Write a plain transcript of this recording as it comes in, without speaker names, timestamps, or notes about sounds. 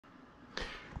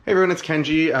Hey everyone, it's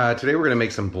Kenji. Today we're gonna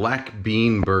make some black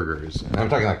bean burgers. And I'm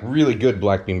talking like really good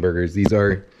black bean burgers. These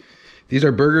are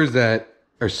burgers that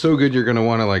are so good you're gonna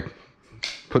want to like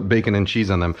put bacon and cheese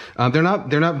on them. They're not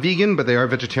vegan, but they are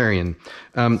vegetarian.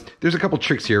 There's a couple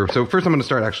tricks here. So first I'm gonna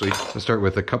start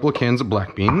with a couple of cans of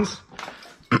black beans.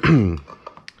 The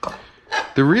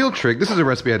real trick, this is a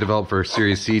recipe I developed for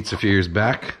Serious Eats a few years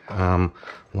back.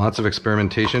 Lots of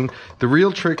experimentation. The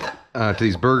real trick to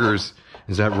these burgers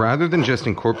is that rather than just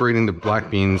incorporating the black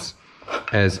beans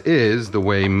as is, the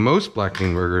way most black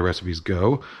bean burger recipes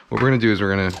go, what we're gonna do is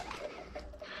we're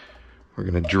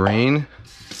gonna drain.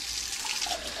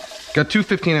 Got two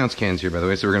 15-ounce cans here, by the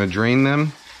way, so we're gonna drain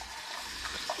them,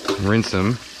 rinse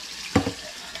them.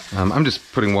 I'm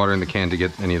just putting water in the can to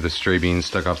get any of the stray beans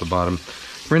stuck off the bottom.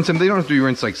 Rinse them. They don't have to be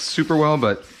rinsed like super well,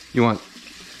 but you want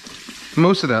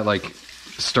most of that like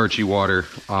starchy water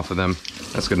off of them.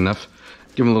 That's good enough.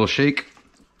 Give them a little shake.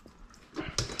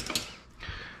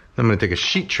 I'm going to take a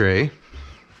sheet tray.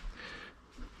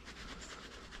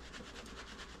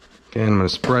 Okay, I'm going to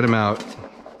spread them out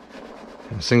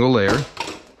in a single layer.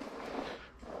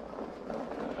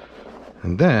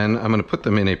 And then I'm going to put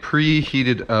them in a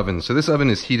preheated oven. So this oven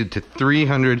is heated to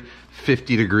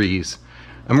 350 degrees.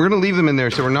 And we're going to leave them in there.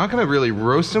 So we're not going to really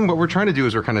roast them. What we're trying to do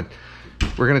is we're going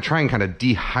to try and kind of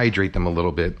dehydrate them a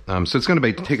little bit. So it's going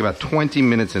to take about 20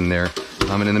 minutes in there.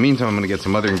 And in the meantime, I'm going to get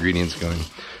some other ingredients going.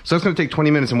 So it's going to take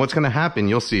 20 minutes. And what's going to happen,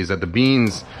 you'll see, is that the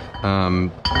beans,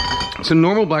 so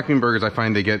normal black bean burgers, I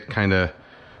find they get kind of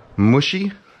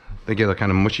mushy. They get a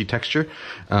kind of mushy texture.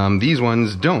 These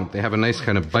ones don't. They have a nice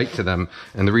kind of bite to them.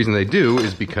 And the reason they do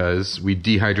is because we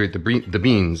dehydrate the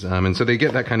beans. And so they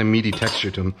get that kind of meaty texture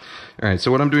to them. All right,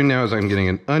 so what I'm doing now is I'm getting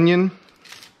an onion.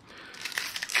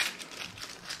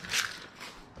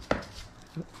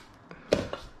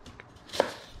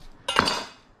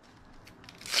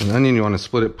 An onion, you want to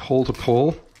split it pole to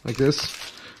pole like this,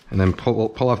 and then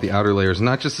pull off the outer layers,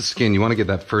 not just the skin. You want to get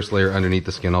that first layer underneath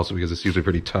the skin also because it's usually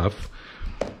pretty tough.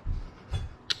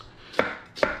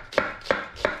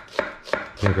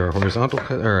 Make our horizontal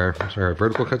cut, or sorry, our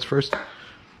vertical cuts first.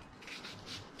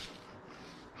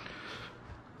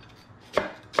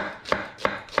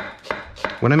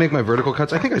 When I make my vertical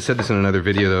cuts, I think I said this in another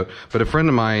video though, but a friend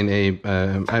of mine,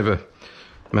 I have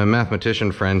my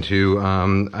mathematician friend who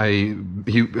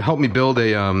he helped me build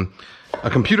a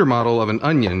computer model of an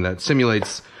onion that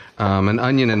simulates an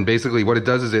onion, and basically what it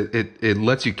does is it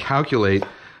lets you calculate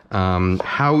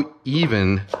how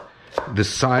even the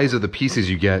size of the pieces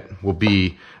you get will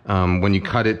be when you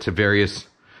cut it to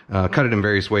cut it in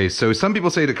various ways. So some people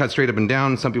say to cut straight up and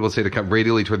down, some people say to cut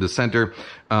radially toward the center.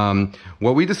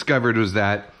 What we discovered was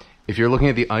that if you're looking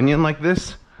at the onion like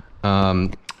this,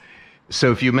 so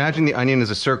if you imagine the onion as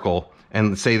a circle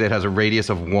and say that it has a radius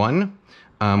of 1,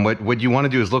 what you want to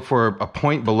do is look for a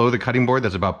point below the cutting board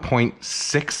that's about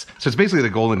 0.6. So it's basically the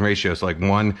golden ratio, so like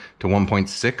 1 to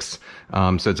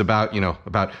 1.6. So it's about,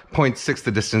 about 0.6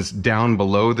 the distance down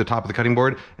below the top of the cutting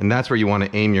board, and that's where you want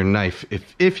to aim your knife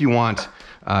if you want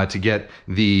to get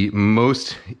the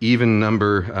most even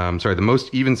the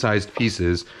most even-sized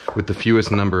pieces with the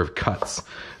fewest number of cuts.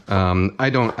 I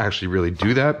don't actually really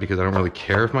do that because I don't really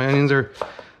care if my onions are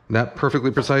that perfectly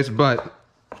precise, but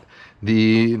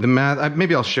the math,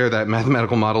 maybe I'll share that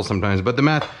mathematical model sometimes, but the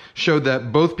math showed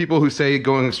that both people who say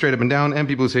going straight up and down and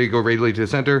people who say go radially to the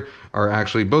center are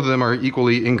actually, both of them are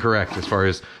equally incorrect as far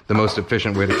as the most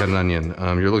efficient way to cut an onion.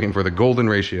 You're looking for the golden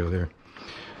ratio there.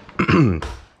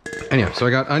 Anyhow, so I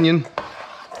got onion.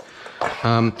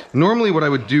 Normally what I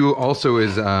would do also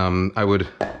is I would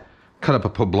cut up a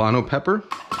poblano pepper.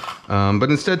 But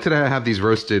instead today I have these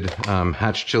roasted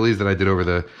hatch chilies that I did over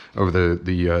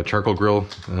the charcoal grill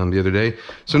the other day.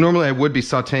 So normally I would be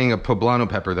sauteing a poblano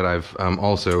pepper that I've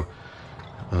also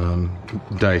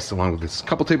diced along with this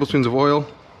couple tablespoons of oil.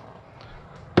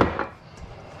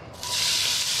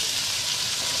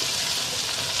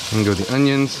 And go with the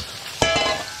onions.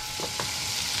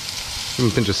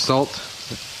 And a pinch of salt.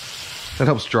 That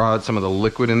helps draw out some of the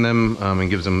liquid in them and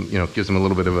gives them a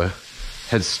little bit of a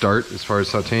head start as far as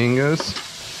sauteing goes.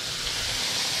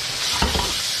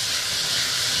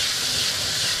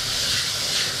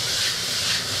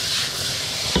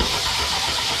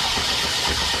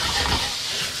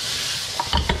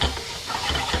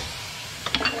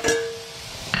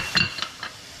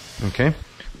 Okay,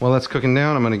 while that's cooking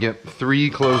down, I'm going to get 3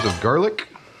 cloves of garlic.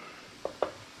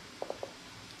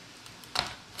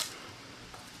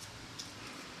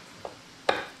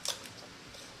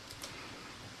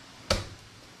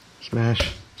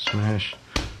 Smash, smash,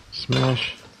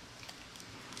 smash.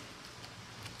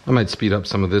 I might speed up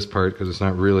some of this part because it's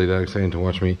not really that exciting to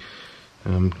watch me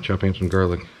chopping up some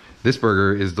garlic. this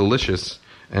burger is delicious,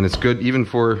 and it's good even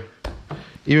for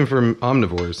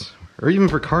omnivores, or even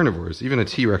for carnivores. Even a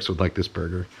T-Rex would like this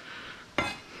burger.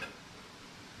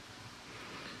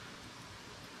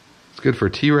 It's good for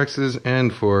T-Rexes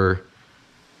and for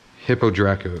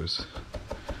Hippodracos.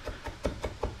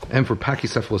 And for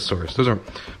Pachycephalosaurus. Those are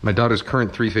my daughter's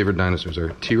current 3 favorite dinosaurs are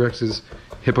T-Rexes,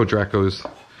 Hippodracos,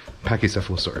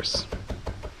 Pachycephalosaurus.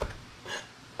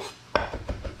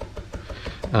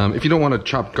 If you don't want to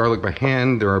chop garlic by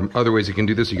hand, there are other ways you can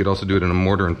do this. You could also do it in a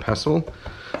mortar and pestle,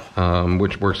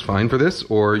 which works fine for this,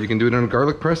 or you can do it in a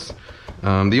garlic press.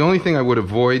 The only thing I would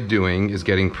avoid doing is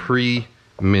getting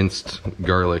pre-minced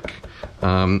garlic.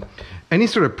 Any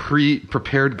sort of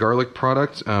pre-prepared garlic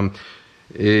product,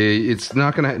 it's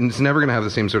never gonna have the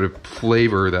same sort of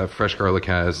flavor that fresh garlic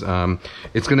has.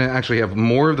 It's gonna actually have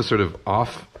more of the sort of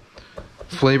off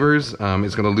flavors.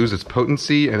 It's gonna lose its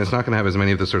potency, and it's not gonna have as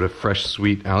many of the sort of fresh,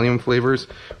 sweet allium flavors,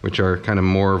 which are kind of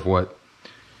more of what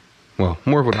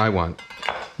I want.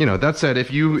 You know, that said,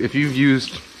 if you've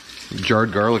used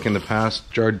jarred garlic in the past,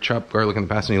 jarred chopped garlic in the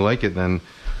past, and you like it, then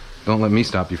don't let me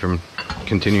stop you from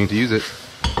continuing to use it.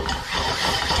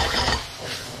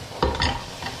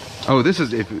 Oh, this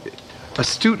is, if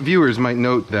astute viewers might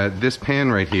note that this pan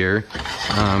right here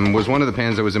was one of the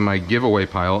pans that was in my giveaway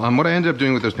pile. What I ended up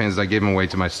doing with those pans is I gave them away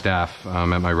to my staff at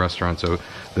my restaurant. So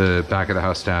the back of the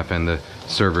house staff and the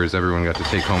servers, everyone got to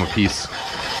take home a piece.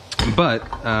 But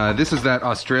this is that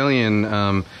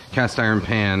Australian cast iron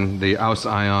pan, the Aus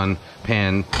Ion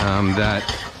pan, that,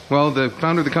 well, the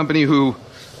founder of the company who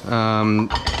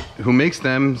makes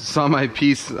them saw my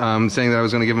piece saying that I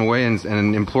was going to give them away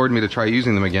and implored me to try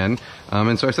using them again.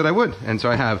 And so I said I would, and so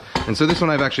I have. And so this one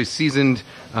I've actually seasoned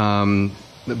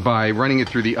by running it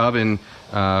through the oven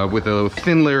with a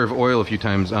thin layer of oil a few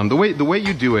times. The way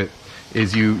you do it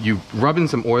is you rub in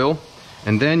some oil,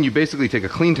 and then you basically take a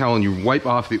clean towel and you wipe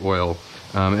off the oil.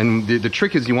 And the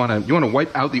trick is you want to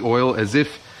wipe out the oil as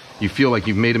if you feel like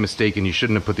you've made a mistake and you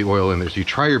shouldn't have put the oil in there. So you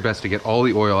try your best to get all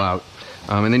the oil out.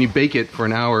 And then you bake it for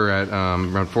an hour at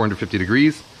around 450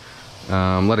 degrees.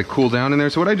 Let it cool down in there.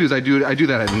 So what I do is I do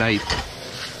that at night.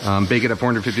 Bake it at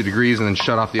 450 degrees and then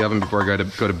shut off the oven before I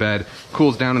go to bed.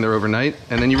 Cools down in there overnight,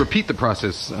 and then you repeat the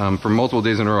process for multiple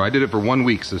days in a row. I did it for 1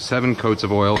 week, so 7 coats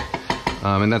of oil,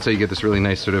 and that's how you get this really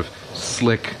nice sort of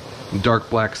slick, dark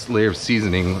black layer of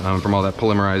seasoning from all that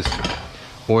polymerized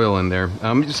oil in there.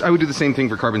 I would do the same thing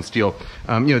for carbon steel.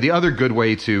 You know, the other good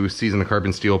way to season the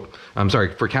carbon steel,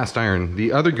 for cast iron,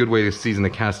 the other good way to season the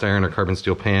cast iron or carbon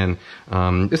steel pan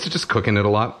is to just cook in it a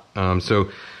lot. So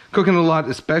cooking it a lot,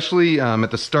 especially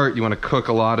at the start, you want to cook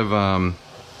a lot of,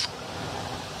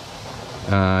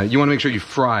 you want to make sure you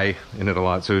fry in it a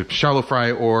lot. So shallow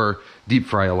fry or deep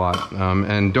fry a lot.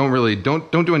 And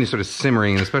don't do any sort of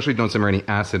simmering, and especially don't simmer any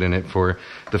acid in it for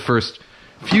the first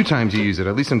few times you use it,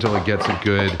 at least until it gets a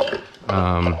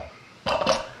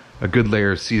good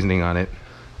layer of seasoning on it.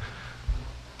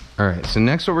 All right, so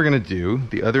next what we're gonna do,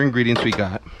 the other ingredients we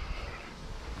got.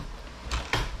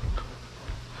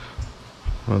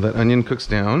 Well, that onion cooks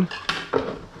down.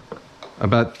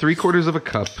 About 3/4 of a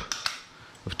cup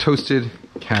of toasted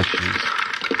cashews.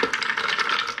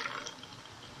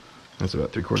 That's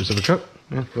about 3/4 of a cup.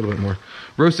 Yeah, a little bit more.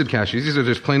 Roasted cashews. These are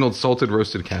just plain old salted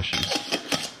roasted cashews.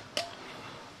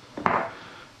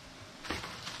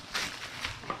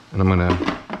 And I'm gonna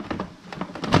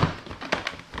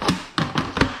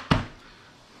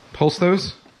pulse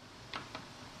those.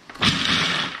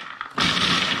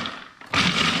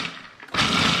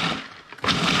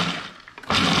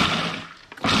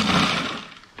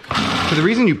 So the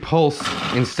reason you pulse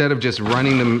instead of just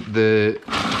running the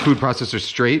food processor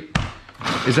straight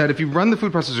is that if you run the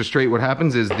food processor straight, what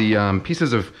happens is the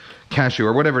pieces of cashew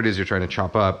or whatever it is you're trying to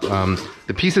chop up,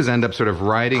 the pieces end up sort of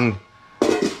riding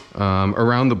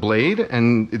around the blade,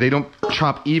 and they don't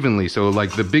chop evenly. So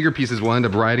like the bigger pieces will end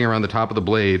up riding around the top of the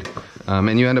blade,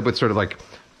 and you end up with sort of like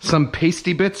some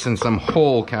pasty bits and some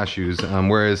whole cashews.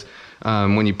 Whereas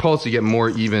when you pulse, you get more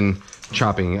even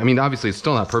chopping. I mean, obviously it's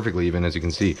still not perfectly even, as you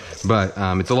can see, but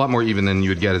it's a lot more even than you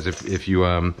would get as if you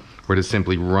were to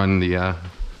simply run the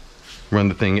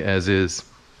thing as is.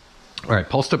 All right,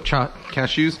 pulsed up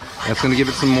cashews. That's going to give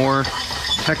it some more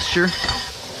texture.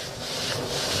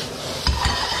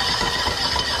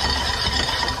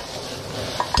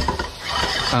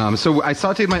 So I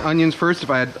sauteed my onions first. If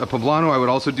I had a poblano, I would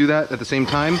also do that at the same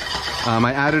time.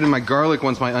 I added in my garlic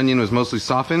once my onion was mostly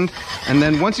softened. And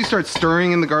then once you start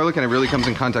stirring in the garlic and it really comes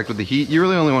in contact with the heat, you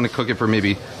really only want to cook it for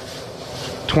maybe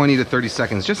 20 to 30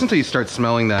 seconds, just until you start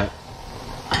smelling that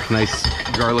nice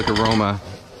garlic aroma.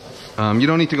 You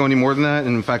don't need to go any more than that.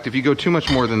 And in fact, if you go too much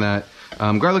more than that,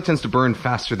 Garlic tends to burn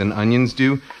faster than onions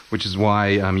do, which is why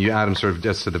you add them sort of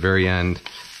just to the very end.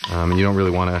 And you don't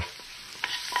really want to...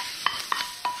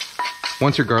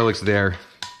 Once your garlic's there,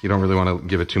 you don't really want to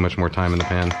give it too much more time in the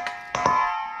pan.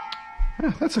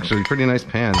 Yeah, that's actually a pretty nice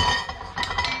pan.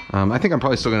 I think I'm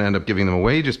probably still going to end up giving them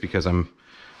away just because I'm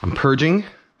purging.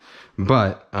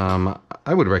 But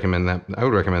I would recommend that. I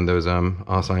would recommend those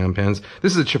Asayan pans.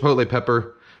 This is a chipotle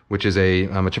pepper, which is a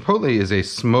chipotle is a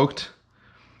smoked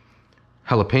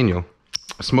jalapeno,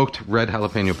 a smoked red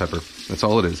jalapeno pepper. That's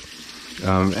all it is.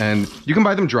 And you can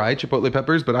buy them dried chipotle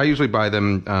peppers, but I usually buy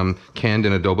them canned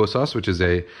in adobo sauce, which is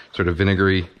a sort of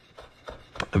vinegary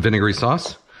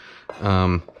sauce.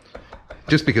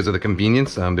 Just because of the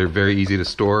convenience, they're very easy to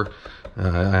store.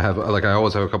 I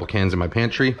always have a couple cans in my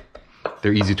pantry.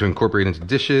 They're easy to incorporate into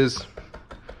dishes.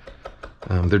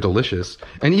 They're delicious.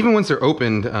 And even once they're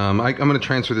opened, I'm going to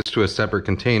transfer this to a separate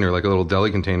container, like a little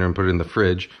deli container, and put it in the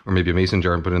fridge, or maybe a mason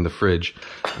jar and put it in the fridge.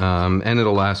 And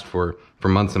it'll last for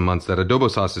months and months. That adobo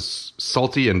sauce is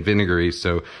salty and vinegary,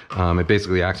 so it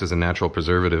basically acts as a natural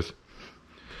preservative.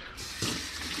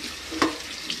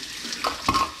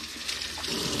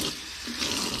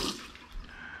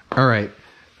 All right.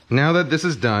 Now that this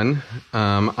is done,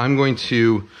 what I'm going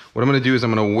to do is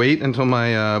I'm going to wait until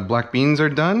my black beans are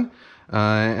done,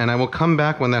 and I will come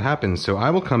back when that happens. So I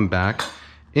will come back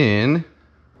in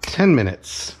 10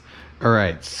 minutes. All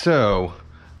right, so,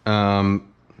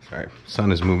 sorry,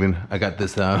 sun is moving. I got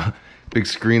this big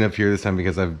screen up here this time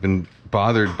because I've been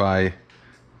bothered by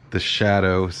the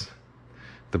shadows.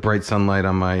 The bright sunlight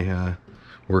on my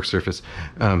work surface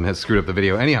has screwed up the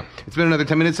video. Anyhow, it's been another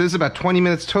 10 minutes. So this is about 20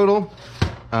 minutes total.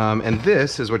 And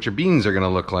this is what your beans are going to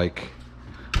look like.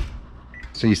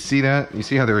 So you see that? You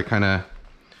see how they're kind of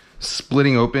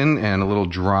splitting open and a little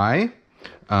dry?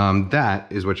 That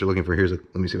is what you're looking for.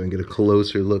 Let me see if I can get a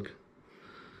closer look.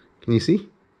 Can you see?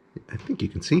 I think you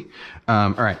can see.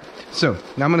 All right. So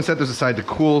now I'm going to set this aside to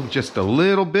cool just a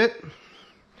little bit.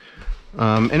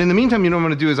 And in the meantime, you know what I'm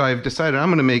going to do is I've decided I'm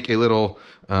going to make a little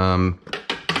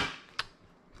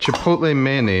chipotle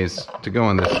mayonnaise to go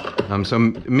on this. So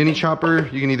mini chopper,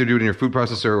 you can either do it in your food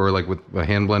processor or like with a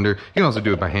hand blender. You can also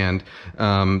do it by hand.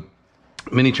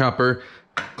 Mini chopper,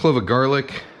 clove of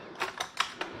garlic.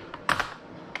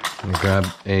 I'm gonna grab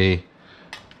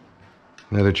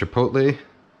another chipotle.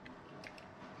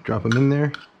 Drop them in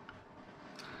there.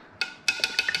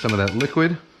 Some of that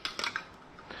liquid.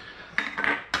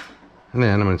 And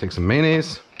then I'm gonna take some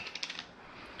mayonnaise.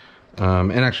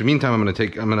 And actually, meantime,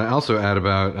 I'm gonna also add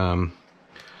about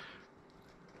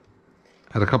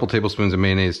add a couple tablespoons of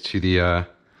mayonnaise to the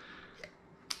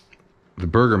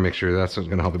burger mixture. That's what's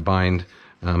gonna help it bind.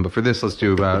 But for this, let's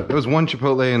do about, it was one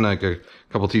chipotle and like a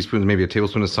couple teaspoons, maybe a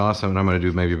tablespoon of sauce. And I'm gonna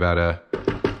do maybe about a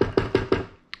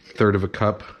third of a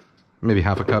cup, maybe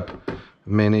half a cup of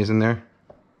mayonnaise in there.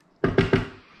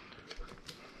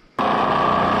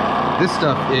 This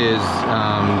stuff is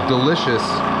delicious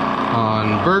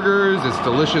on burgers, it's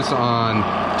delicious on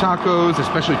tacos,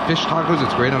 especially fish tacos.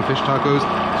 It's great on fish tacos.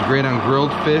 It's great on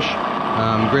grilled fish,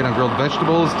 great on grilled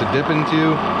vegetables to dip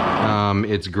into.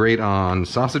 It's great on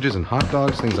sausages and hot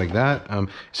dogs, things like that.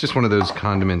 It's just one of those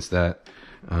condiments that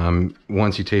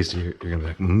once you taste it, you're gonna be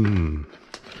like,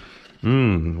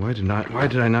 why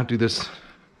did I not do this?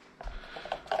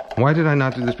 Why did I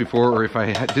not do this before? Or if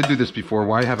I did do this before,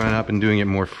 why haven't I not been doing it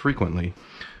more frequently?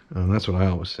 That's what I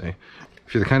always say.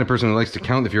 If you're the kind of person who likes to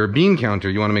count, if you're a bean counter,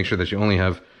 you want to make sure that you only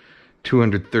have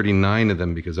 239 of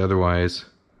them, because otherwise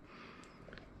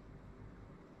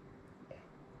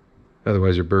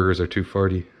your burgers are too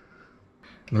farty.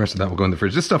 And the rest of that will go in the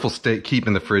fridge. This stuff will keep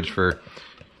in the fridge for,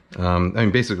 I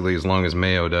mean, basically as long as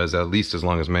mayo does, at least as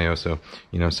long as mayo. So,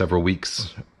 you know, several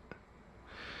weeks,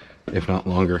 if not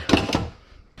longer.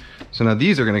 So now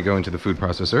these are going to go into the food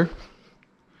processor.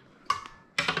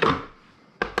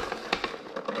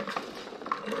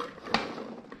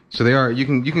 So they are, you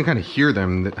can kind of hear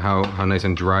them, how nice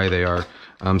and dry they are.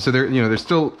 So they're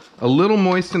still a little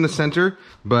moist in the center,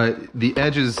 but the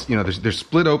edges, they're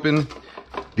split open.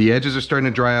 The edges are starting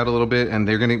to dry out a little bit, and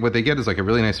what they get is like a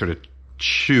really nice sort of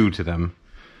chew to them.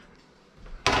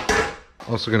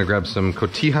 Also gonna grab some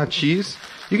cotija cheese.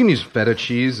 You can use feta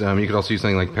cheese. You could also use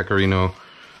something like pecorino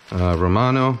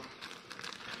romano.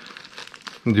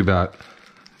 Do about,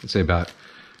 let's say about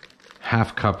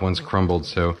half cup once crumbled.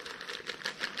 So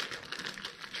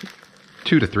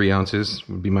 2 to 3 ounces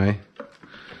would be my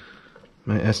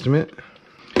estimate.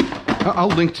 I'll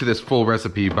link to this full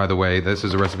recipe, by the way. This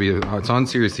is a recipe, it's on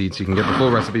Serious Eats. You can get the full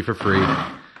recipe for free. All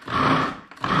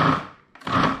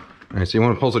right, so you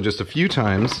want to pulse it just a few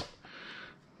times.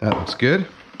 That looks good.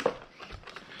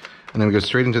 And then we go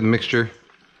straight into the mixture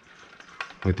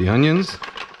with the onions.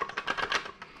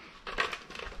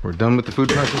 We're done with the food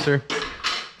processor.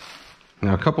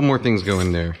 Now a couple more things go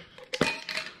in there.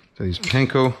 So these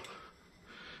panko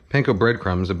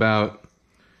breadcrumbs, about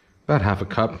half a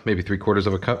cup, maybe 3/4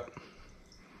 of a cup.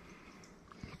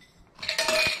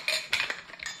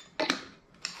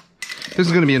 This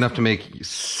is going to be enough to make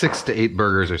 6 to 8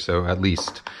 burgers or so, at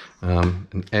least.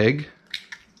 An egg.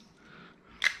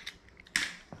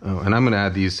 Oh, and I'm going to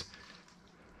add these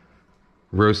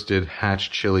roasted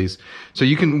hatch chilies. So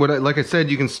you can, like I said,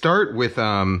 you can start with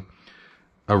a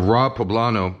raw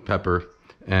poblano pepper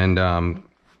and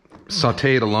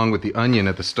saute it along with the onion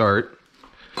at the start.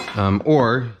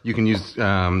 Or you can use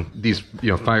these,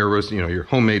 fire roasted, your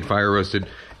homemade fire roasted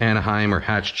Anaheim or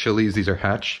hatch chilies. These are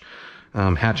hatch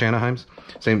Anaheims.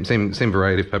 Same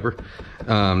variety of pepper,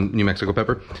 New Mexico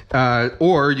pepper.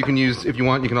 Or you can use, if you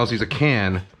want, you can also use a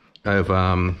can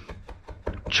of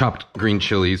chopped green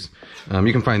chilies.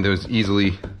 You can find those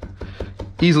easily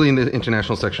in the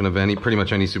international section of pretty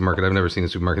much any supermarket. I've never seen a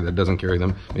supermarket that doesn't carry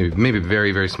them. Maybe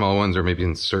very, very small ones, or maybe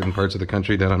in certain parts of the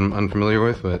country that I'm unfamiliar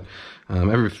with. But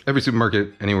every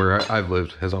supermarket anywhere I've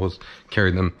lived has always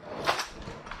carried them.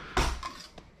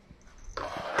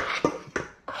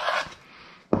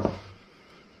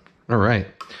 All right,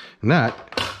 and that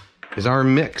is our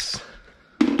mix.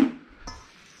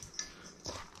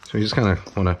 So you just kind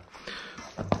of want to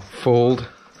fold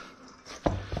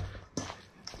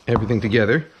everything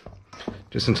together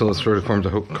just until it sort of forms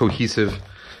a cohesive,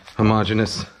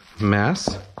 homogeneous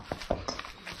mass.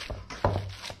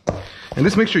 And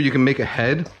this mixture you can make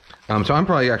ahead. So I'm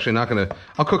probably actually not going to,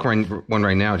 I'll cook one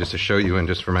right now just to show you and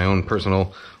just for my own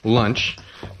personal lunch.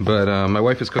 But my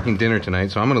wife is cooking dinner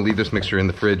tonight, so I'm going to leave this mixture in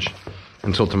the fridge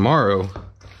until tomorrow,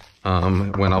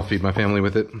 when I'll feed my family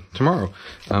with it tomorrow.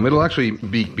 It'll actually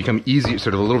become easy,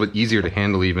 sort of a little bit easier to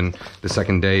handle even the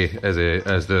second day as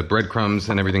the breadcrumbs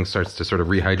and everything starts to sort of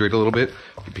rehydrate a little bit.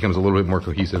 It becomes a little bit more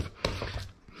cohesive.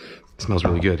 It smells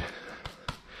really good.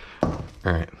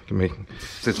 All right,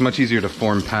 so it's much easier to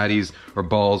form patties or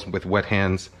balls with wet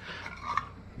hands.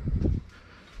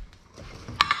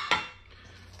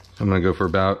 I'm gonna go for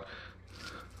about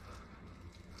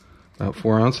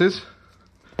 4 ounces.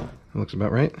 That looks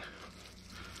about right.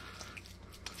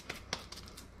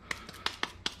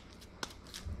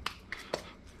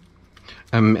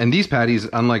 And these patties,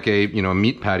 unlike a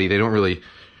meat patty, they don't really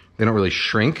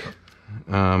shrink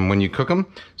when you cook them.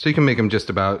 So you can make them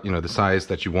just about the size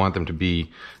that you want them to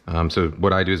be. So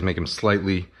what I do is make them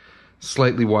slightly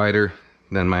wider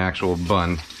than my actual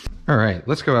bun. All right,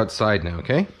 let's go outside now,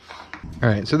 okay? All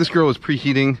right, so this grill is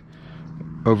preheating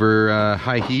over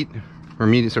high heat, or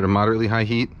medium, sort of moderately high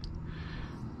heat,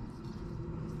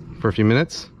 for a few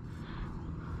minutes.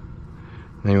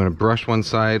 Now you want to brush one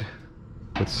side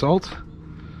with salt,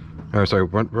 or sorry,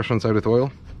 brush one side with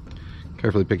oil.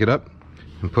 Carefully pick it up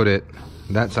and put it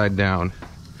that side down.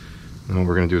 And what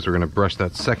we're going to do is we're going to brush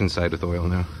that second side with oil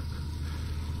now.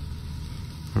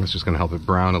 And it's just going to help it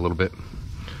brown a little bit.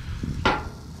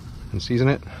 And season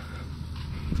it.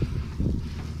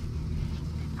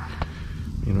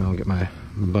 I'll get my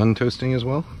bun toasting as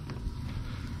well.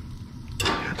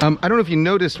 I don't know if you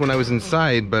noticed when I was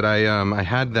inside, but I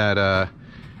had that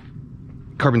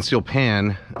carbon steel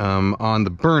pan on the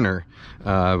burner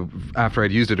after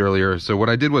I'd used it earlier. So what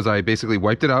I did was I basically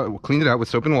wiped it out, cleaned it out with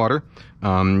soap and water.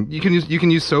 You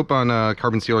can use soap on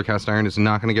carbon steel or cast iron. It's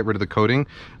not going to get rid of the coating.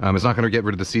 It's not going to get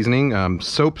rid of the seasoning.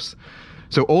 Soaps.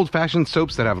 So old-fashioned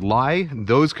soaps that have lye,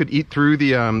 those could eat through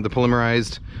the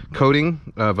polymerized coating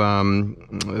of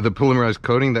polymerized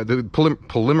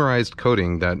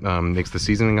coating that makes the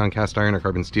seasoning on cast iron or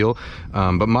carbon steel.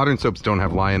 But modern soaps don't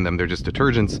have lye in them; they're just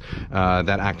detergents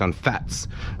that act on fats.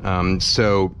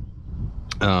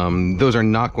 Those are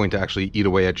not going to actually eat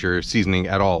away at your seasoning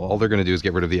at all. All they're going to do is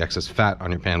get rid of the excess fat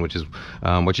on your pan, which is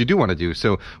what you do want to do.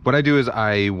 So what I do is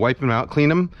I wipe them out, clean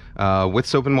them with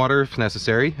soap and water if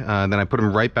necessary. Then I put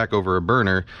them right back over a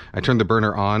burner. I turn the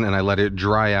burner on and I let it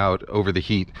dry out over the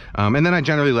heat. And then I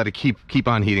generally let it keep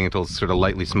on heating until it's sort of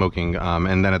lightly smoking.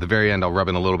 And then at the very end, I'll rub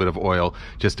in a little bit of oil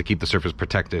just to keep the surface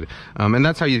protected. And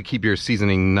that's how you keep your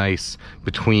seasoning nice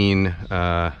between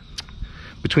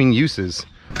uses.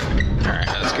 All right,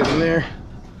 let's get in there.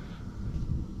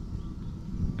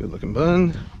 Good looking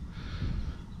bun.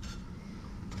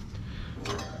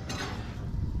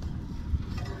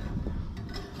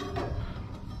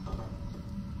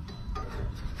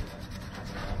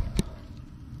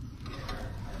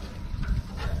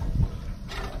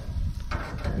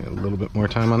 A little bit more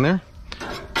time on there.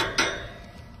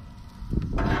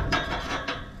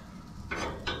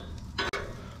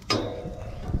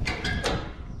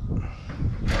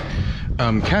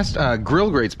 Cast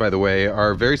grill grates, by the way,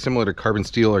 are very similar to carbon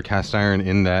steel or cast iron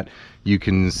in that you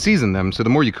can season them. So the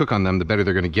more you cook on them, the better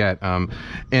they're going to get.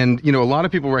 And you know, a lot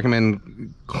of people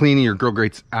recommend cleaning your grill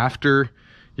grates after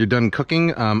you're done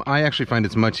cooking. I actually find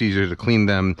it's much easier to clean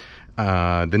them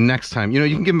the next time. You know,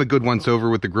 you can give them a good once over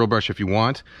with the grill brush if you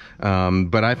want,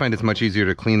 but I find it's much easier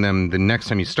to clean them the next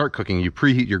time you start cooking. You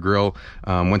preheat your grill.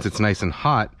 Once it's nice and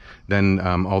hot, then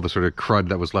all the sort of crud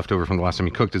that was left over from the last time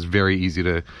you cooked is very easy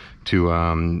to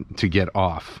get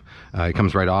off. It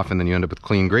comes right off, and then you end up with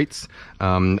clean grates.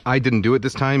 I didn't do it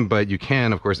this time, but you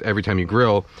can, of course, every time you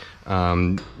grill,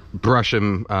 brush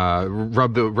them,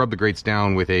 rub the grates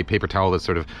down with a paper towel that's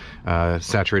sort of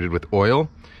saturated with oil.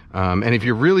 And if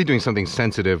you're really doing something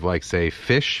sensitive, like say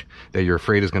fish that you're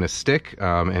afraid is going to stick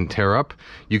and tear up,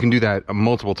 you can do that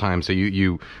multiple times. So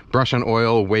you brush on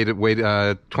oil, wait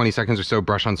 20 seconds or so,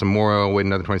 brush on some more oil, wait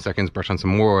another 20 seconds, brush on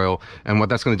some more oil. And what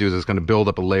that's going to do is it's going to build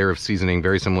up a layer of seasoning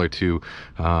very similar to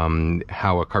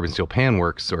how a carbon steel pan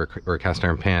works, or a cast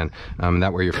iron pan.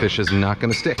 That way your fish is not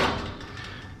going to stick.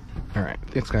 All right,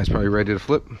 this guy's probably ready to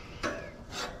flip.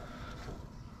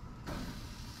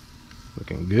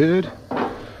 Looking good.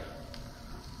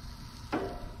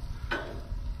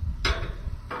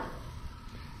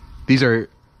 These are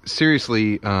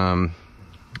seriously,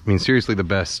 seriously the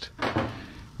best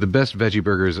veggie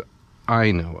burgers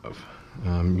I know of.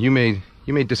 You may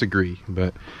disagree,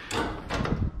 but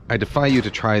I defy you to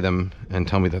try them and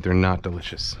tell me that they're not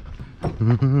delicious. All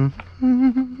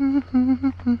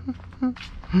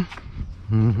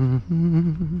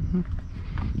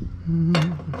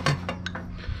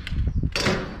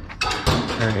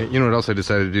right, you know what else I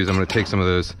decided to do is I'm going to take some of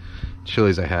those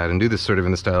chilies I had and do this sort of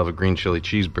in the style of a green chili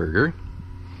cheeseburger.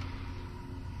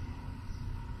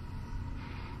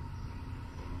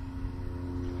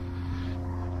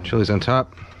 Chilies on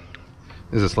top.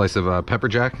 There's a slice of pepper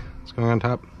jack that's going on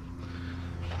top.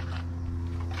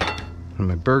 On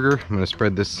my burger, I'm going to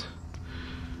spread this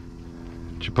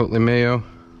chipotle mayo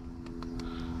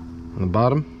on the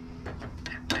bottom.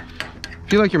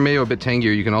 If you like your mayo a bit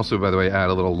tangier, you can also, by the way, add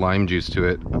a little lime juice to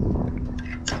it.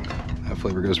 That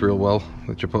flavor goes real well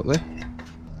with chipotle.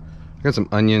 I got some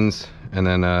onions, and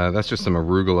then that's just some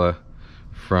arugula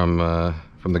from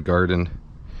the garden.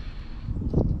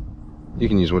 You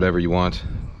can use whatever you want.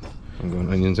 I'm going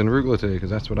onions and arugula today because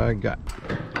that's what I got.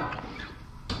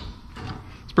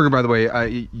 This burger, by the way,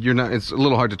 it's a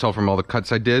little hard to tell from all the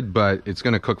cuts I did, but it's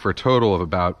going to cook for a total of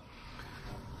about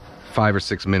 5 or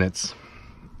 6 minutes.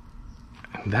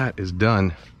 And that is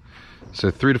done.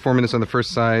 So 3 to 4 minutes on the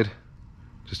first side,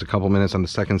 just a couple minutes on the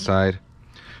second side.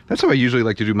 That's how I usually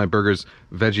like to do my burgers,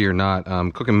 veggie or not.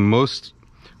 Cook them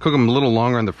a little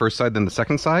longer on the first side than the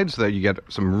second side, so that you get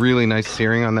some really nice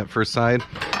searing on that first side,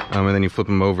 and then you flip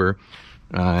them over.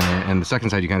 And the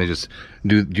second side you kind of just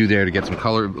do there to get some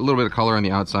color, a little bit of color on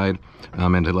the outside,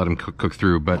 and to let them cook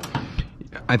through. But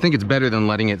I think it's better than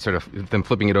letting it than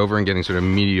flipping it over and getting sort of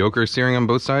mediocre searing on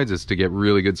both sides, is to get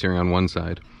really good searing on one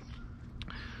side.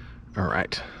 All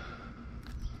right.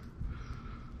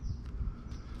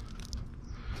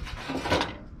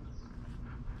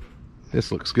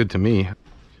 This looks good to me.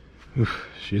 Oof,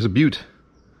 she's a beaut.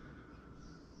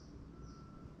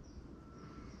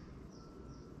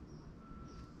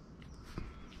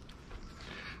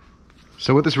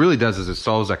 So what this really does is it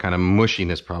solves that kind of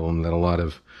mushiness problem that a lot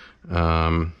of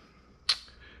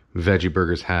veggie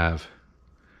burgers have.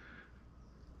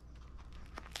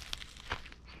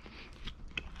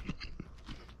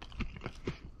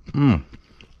 Mmm.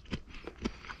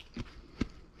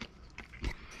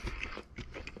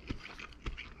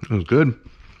 That was good.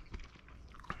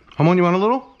 Come on, you want a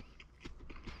little?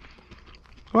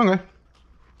 Come on, guy.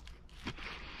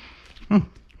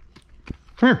 Come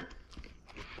here.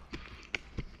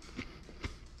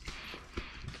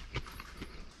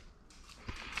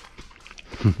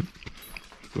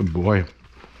 Good boy.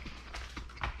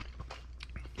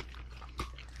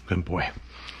 Good boy.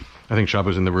 I think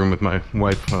Shaba's in the room with my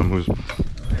wife, who's...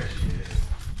 There she is.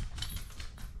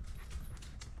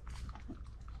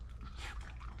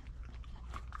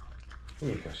 Here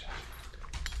you go, Shaba.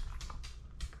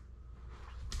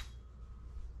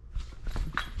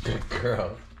 Good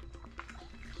girl.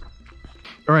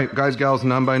 All right, guys, gals,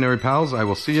 non-binary pals, I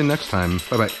will see you next time.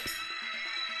 Bye-bye.